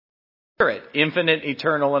Spirit, infinite,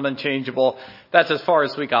 eternal, and unchangeable. That's as far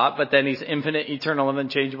as we got, but then he's infinite, eternal, and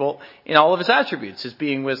unchangeable in all of his attributes, his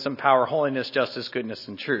being, wisdom, power, holiness, justice, goodness,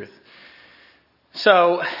 and truth.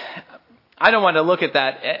 So, I don't want to look at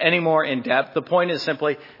that any more in depth. The point is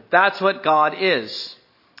simply, that's what God is,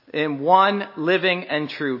 in one living and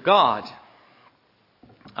true God.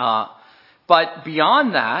 But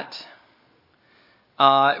beyond that,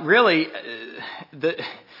 really,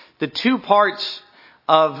 the two parts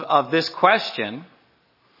of this question,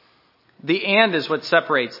 the and is what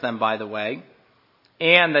separates them, by the way,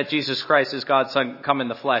 and that Jesus Christ is God's Son come in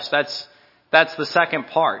the flesh. That's the second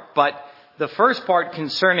part. But the first part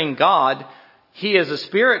concerning God, he is a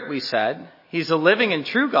spirit, we said. He's a living and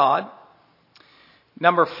true God.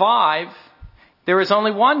 Number 5, there is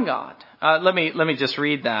only one God. Let me just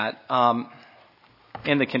read that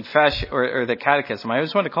in the confession or the catechism. I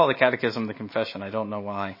always want to call the catechism the confession. I don't know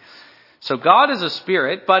why. So God is a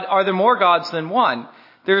spirit, but are there more gods than one?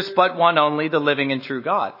 There's but one only, the living and true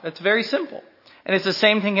God. That's very simple. And it's the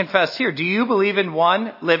same thing confessed here. Do you believe in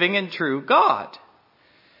one living and true God?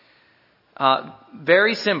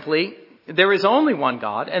 Very simply, there is only one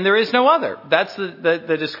God and there is no other. That's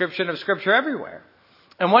the description of Scripture everywhere.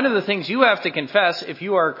 And one of the things you have to confess if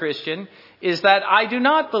you are a Christian is that I do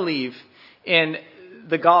not believe in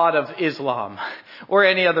the God of Islam or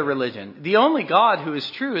any other religion. The only God who is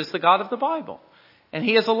true is the God of the Bible. And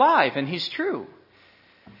he is alive and he's true.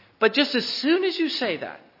 But just as soon as you say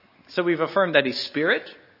that, so we've affirmed that he's spirit,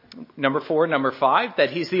 number 4, number 5, that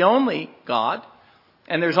he's the only God,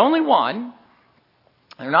 and there's only one,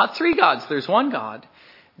 there are not 3 gods, there's one God,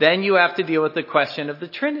 then you have to deal with the question of the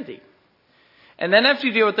Trinity. And then after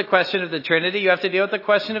you deal with the question of the Trinity, you have to deal with the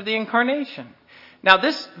question of the incarnation. Now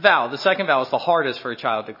this vow, the second vow, is the hardest for a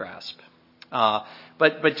child to grasp.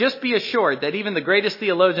 But just be assured that even the greatest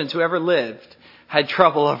theologians who ever lived had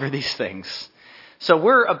trouble over these things. So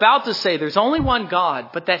we're about to say there's only one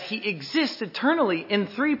God, but that he exists eternally in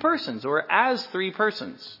 3 persons, or as 3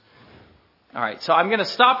 persons. All right, so I'm going to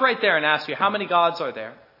stop right there and ask you, how many gods are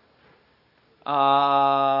there?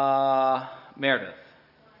 Meredith.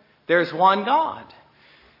 There's one God.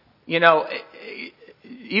 You know,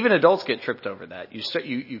 even adults get tripped over that.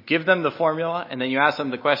 You give them the formula and then you ask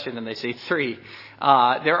them the question and they say 3.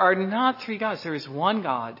 There are not 3 gods. There is one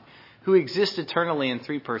God who exists eternally in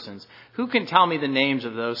 3 persons. Who can tell me the names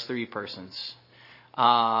of those 3 persons?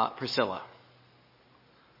 Priscilla.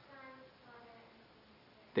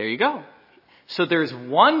 There you go. So there's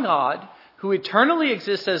one God who eternally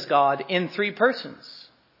exists as God in 3 persons.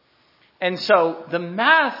 And so the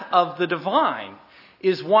math of the divine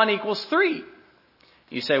is 1 equals 3.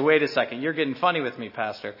 You say, wait a second, you're getting funny with me,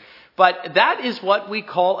 Pastor. But that is what we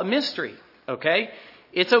call a mystery, okay?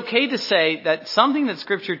 It's okay to say that something that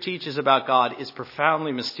Scripture teaches about God is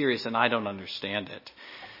profoundly mysterious and I don't understand it.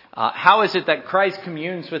 How is it that Christ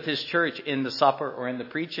communes with his church in the supper or in the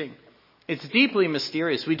preaching? It's deeply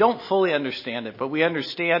mysterious. We don't fully understand it, but we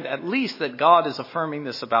understand at least that God is affirming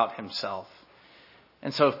this about himself.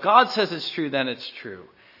 And so if God says it's true, then it's true.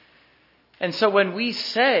 And so when we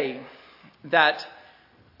say that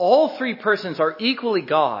all 3 persons are equally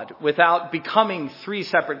God without becoming 3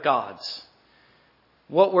 separate gods,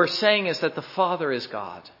 what we're saying is that the Father is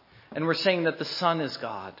God. And we're saying that the Son is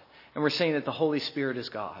God. And we're saying that the Holy Spirit is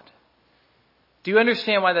God. Do you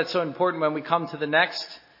understand why that's so important when we come to the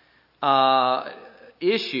next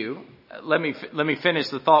issue? Let me finish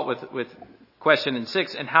the thought with question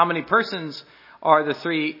 6. And how many persons are the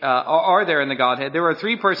 3 are there in the Godhead? There are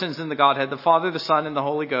 3 persons in the Godhead, the Father, the Son, and the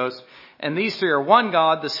Holy Ghost. And these 3 are one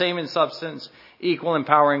God, the same in substance, equal in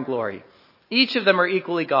power and glory. Each of them are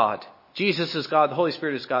equally God. Jesus is God, the Holy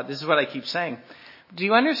Spirit is God. This is what I keep saying. Do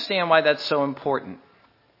you understand why that's so important?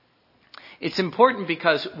 It's important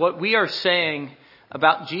because what we are saying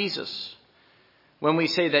about Jesus, when we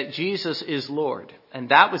say that Jesus is Lord, and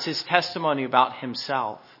that was his testimony about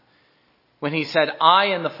himself, when he said, I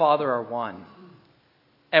and the Father are one.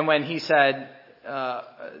 And when he said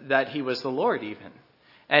that he was the Lord even.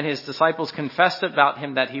 And his disciples confessed about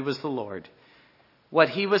him that he was the Lord. What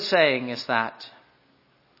he was saying is that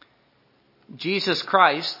Jesus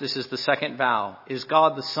Christ, this is the second vow, is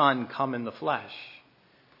God the Son come in the flesh.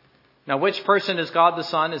 Now, which person is God the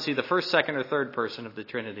Son? Is he the first, second, or third person of the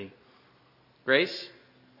Trinity? Grace?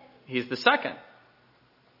 He's the second.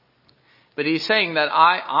 But he's saying that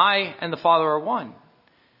I and the Father are one.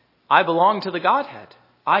 I belong to the Godhead.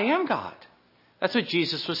 I am God. That's what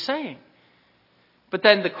Jesus was saying. But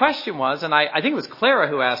then the question was, and I think it was Clara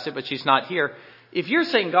who asked it, but she's not here. If you're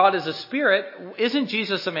saying God is a spirit, isn't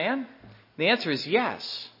Jesus a man? The answer is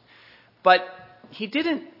yes. But he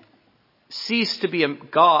didn't ceased to be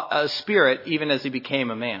a spirit even as he became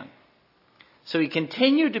a man. So he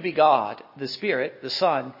continued to be God, the Spirit, the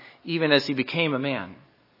Son, even as he became a man.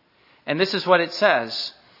 And this is what it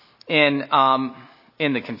says in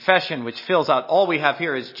the confession, which fills out all we have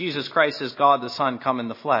here is Jesus Christ is God the Son come in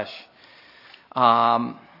the flesh.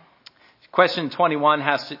 Question 20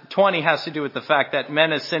 has to do with the fact that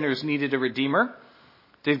men as sinners needed a redeemer.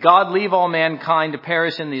 Did God leave all mankind to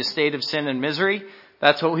perish in the estate of sin and misery?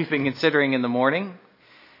 That's what we've been considering in the morning.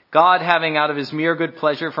 God, having out of his mere good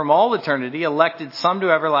pleasure from all eternity elected some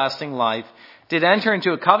to everlasting life, did enter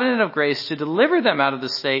into a covenant of grace to deliver them out of the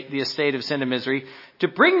estate of sin and misery, to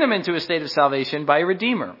bring them into a state of salvation by a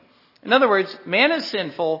redeemer. In other words, man is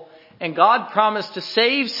sinful, and God promised to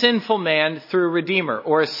save sinful man through a redeemer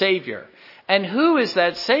or a savior. And who is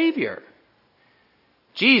that savior?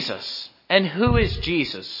 Jesus. And who is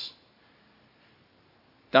Jesus?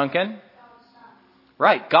 Duncan?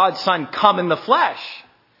 Right, God's Son come in the flesh.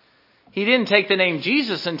 He didn't take the name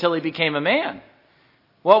Jesus until he became a man.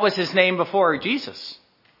 What was his name before Jesus?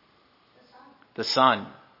 The Son.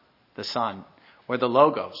 The Son. Or the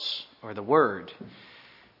Logos. Or the Word.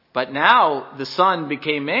 But now the Son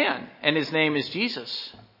became man. And his name is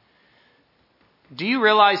Jesus. Do you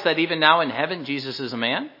realize that even now in heaven, Jesus is a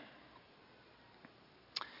man?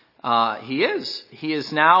 He is. He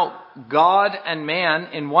is now God and man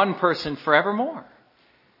in one person forevermore.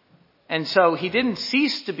 And so he didn't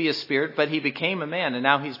cease to be a spirit, but he became a man, and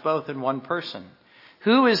now he's both in one person.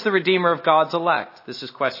 Who is the Redeemer of God's elect? This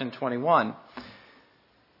is question 21.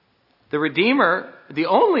 The Redeemer, the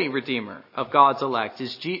only Redeemer of God's elect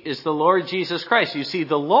is the Lord Jesus Christ. You see,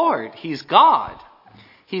 the Lord, he's God.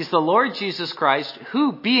 He's the Lord Jesus Christ,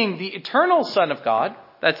 who, being the eternal Son of God,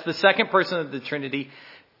 that's the second person of the Trinity,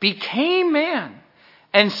 became man.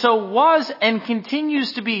 And so was and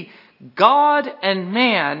continues to be God and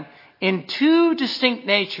man in two distinct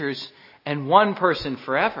natures and one person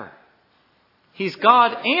forever. He's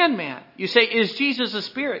God and man. You say, is Jesus a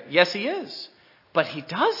spirit? Yes, he is. But he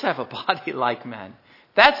does have a body like men.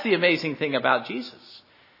 That's the amazing thing about Jesus.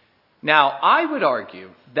 Now, I would argue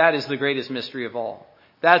that is the greatest mystery of all.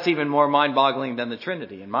 That's even more mind-boggling than the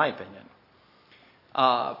Trinity, in my opinion.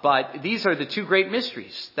 But these are the two great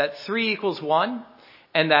mysteries, that 3 equals 1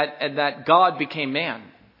 and that God became man.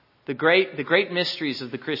 The great mysteries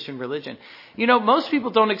of the Christian religion. You know, most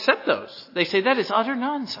people don't accept those. They say that is utter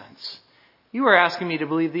nonsense. You are asking me to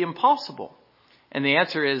believe the impossible. And the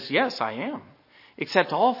answer is, yes, I am.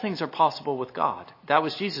 Except all things are possible with God. That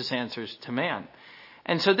was Jesus' answers to man.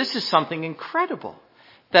 And so this is something incredible.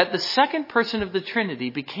 That the second person of the Trinity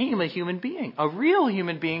became a human being. A real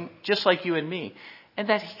human being, just like you and me. And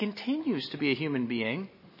that he continues to be a human being,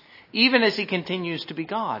 even as he continues to be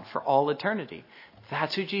God for all eternity.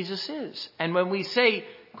 That's who Jesus is. And when we say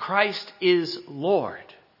Christ is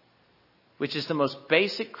Lord, which is the most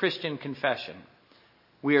basic Christian confession,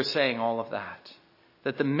 we are saying all of that.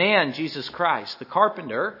 That the man, Jesus Christ, the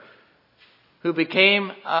carpenter, who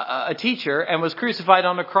became a teacher and was crucified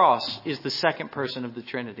on a cross, is the second person of the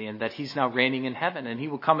Trinity, and that he's now reigning in heaven, and he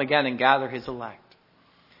will come again and gather his elect.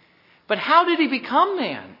 But how did he become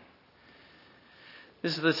man?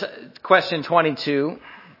 This is the question 22.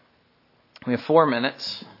 We have 4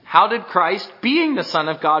 minutes. How did Christ, being the Son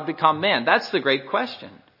of God, become man? That's the great question.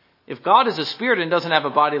 If God is a spirit and doesn't have a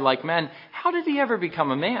body like men, how did he ever become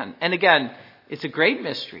a man? And again, it's a great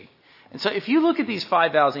mystery. And so if you look at these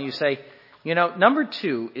 5 vows and you say, you know, number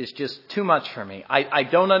 2 is just too much for me. I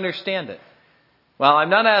don't understand it. Well, I'm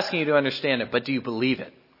not asking you to understand it, but do you believe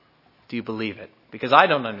it? Do you believe it? Because I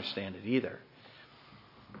don't understand it either.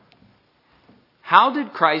 How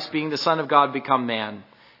did Christ, being the Son of God, become man?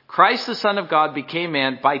 Christ, the Son of God, became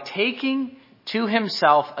man by taking to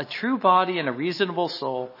himself a true body and a reasonable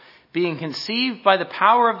soul, being conceived by the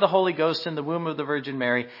power of the Holy Ghost in the womb of the Virgin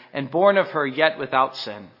Mary, and born of her, yet without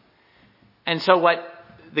sin. And so what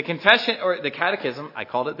the confession, or the catechism, I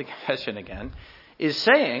called it the confession again, is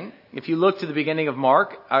saying, if you look to the beginning of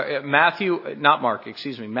Matthew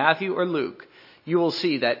or Luke, you will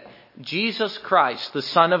see that Jesus Christ, the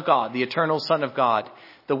Son of God, the eternal Son of God,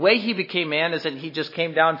 the way he became man isn't he just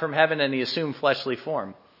came down from heaven and he assumed fleshly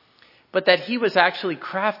form, but that he was actually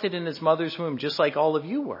crafted in his mother's womb just like all of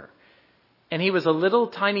you were. And he was a little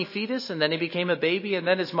tiny fetus, and then he became a baby, and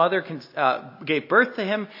then his mother gave birth to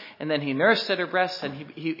him, and then he nursed at her breast, and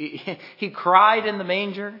he cried in the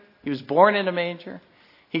manger. He was born in a manger.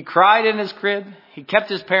 He cried in his crib. He kept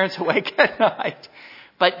his parents awake at night.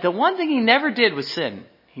 But the one thing he never did was sin.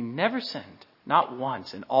 He never sinned, not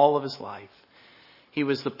once in all of his life. He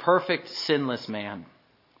was the perfect, sinless man,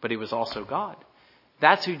 but he was also God.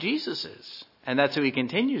 That's who Jesus is, and that's who he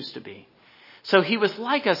continues to be. So he was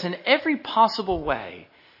like us in every possible way,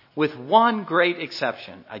 with one great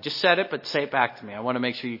exception. I just said it, but say it back to me. I want to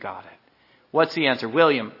make sure you got it. What's the answer?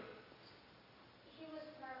 William? He was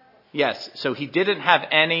perfect. Yes, so he didn't have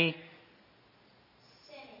any...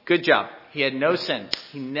 Good job. He had no sin.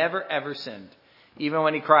 He never, ever sinned. Even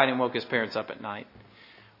when he cried and woke his parents up at night.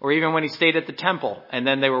 Or even when he stayed at the temple and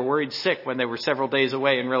then they were worried sick when they were several days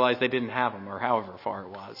away and realized they didn't have him, or however far it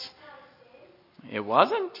was. It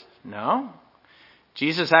wasn't. No.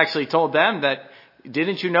 Jesus actually told them that,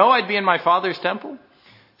 didn't you know I'd be in my Father's temple?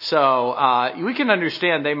 So we can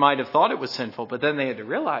understand they might have thought it was sinful, but then they had to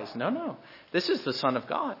realize, no, this is the Son of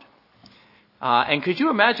God. And could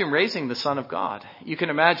you imagine raising the Son of God? You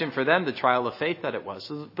can imagine for them the trial of faith that it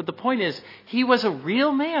was. But the point is, he was a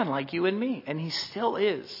real man like you and me, and he still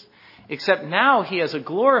is. Except now he has a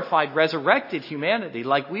glorified, resurrected humanity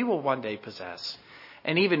like we will one day possess.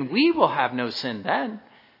 And even we will have no sin then.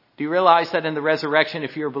 Do you realize that in the resurrection,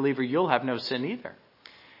 if you're a believer, you'll have no sin either?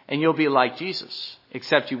 And you'll be like Jesus,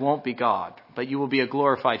 except you won't be God, but you will be a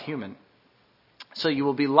glorified human. So you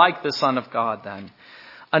will be like the Son of God then.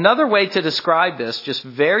 Another way to describe this, just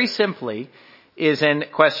very simply, is in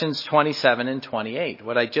questions 27 and 28,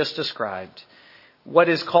 what I just described. What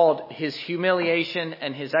is called his humiliation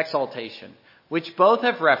and his exaltation, which both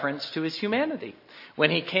have reference to his humanity. When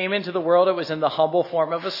he came into the world, it was in the humble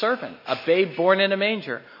form of a servant, a babe born in a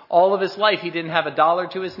manger. All of his life, he didn't have a dollar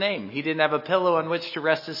to his name. He didn't have a pillow on which to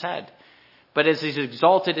rest his head. But as he's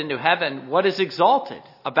exalted into heaven, what is exalted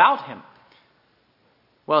about him?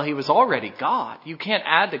 Well, he was already God. You can't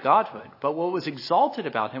add to godhood. But what was exalted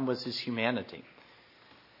about him was his humanity.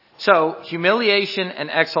 So, humiliation and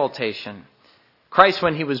exaltation. Christ,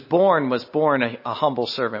 when he was born a humble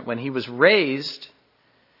servant. When he was raised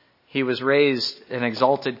an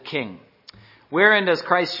exalted king. Wherein does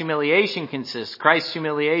Christ's humiliation consist? Christ's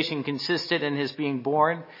humiliation consisted in his being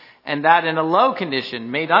born, and that in a low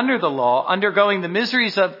condition, made under the law, undergoing the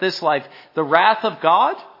miseries of this life, the wrath of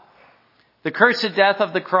God, the cursed death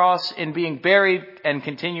of the cross, in being buried and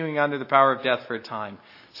continuing under the power of death for a time.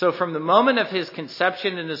 So from the moment of his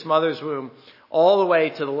conception in his mother's womb, all the way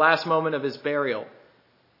to the last moment of his burial,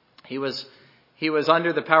 he was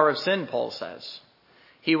under the power of sin, Paul says.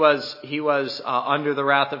 He was under the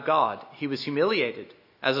wrath of God. He was humiliated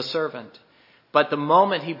as a servant. But the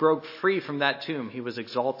moment he broke free from that tomb, he was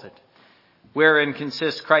exalted. Wherein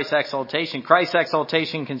consists Christ's exaltation? Christ's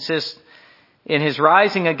exaltation consists in his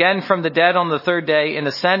rising again from the dead on the third day, in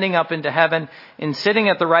ascending up into heaven, in sitting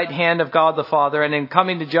at the right hand of God the Father, and in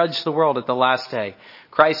coming to judge the world at the last day.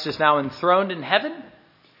 Christ is now enthroned in heaven.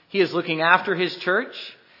 He is looking after his church.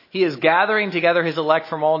 He is gathering together his elect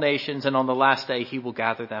from all nations, and on the last day he will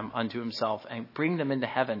gather them unto himself and bring them into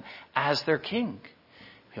heaven as their king.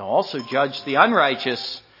 He'll also judge the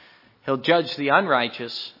unrighteous. He'll judge the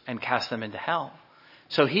unrighteous and cast them into hell.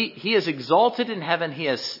 So he is exalted in heaven. He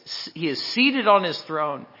is seated on his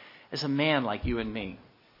throne as a man like you and me,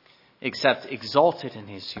 except exalted in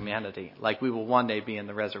his humanity, like we will one day be in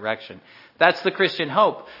the resurrection. That's the Christian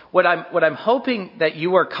hope. What I'm hoping that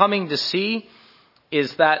you are coming to see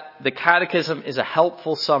is that the Catechism is a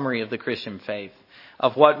helpful summary of the Christian faith,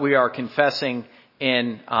 of what we are confessing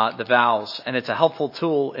in the vows. And it's a helpful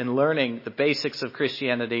tool in learning the basics of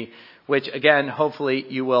Christianity, which, again, hopefully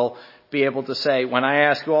you will be able to say, when I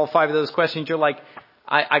ask you all 5 of those questions, you're like,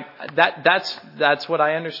 that's what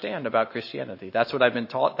I understand about Christianity. That's what I've been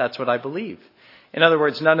taught. That's what I believe. In other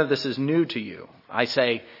words, none of this is new to you. I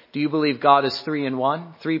say, do you believe God is 3 in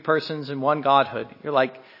 1? 3 persons in one Godhood? You're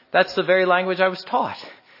like, that's the very language I was taught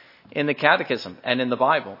in the Catechism and in the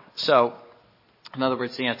Bible. So, in other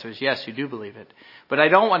words, the answer is yes, you do believe it. But I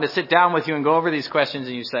don't want to sit down with you and go over these questions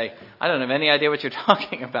and you say, I don't have any idea what you're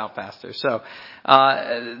talking about, Pastor. So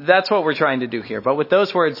that's what we're trying to do here. But with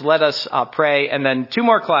those words, let us pray. And then 2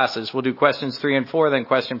 more classes. We'll do questions 3 and 4, then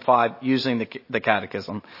question 5 using the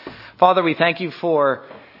Catechism. Father, we thank you for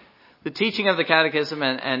the teaching of the Catechism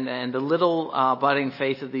and the little budding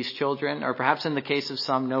faith of these children, or perhaps in the case of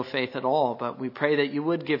some, no faith at all. But we pray that you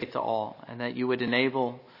would give it to all and that you would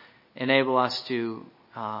enable us to,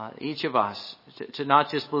 each of us, to not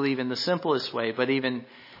just believe in the simplest way, but even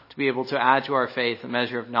to be able to add to our faith a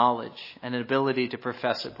measure of knowledge and an ability to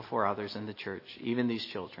profess it before others in the church, even these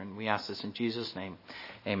children. We ask this in Jesus' name.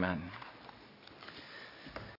 Amen.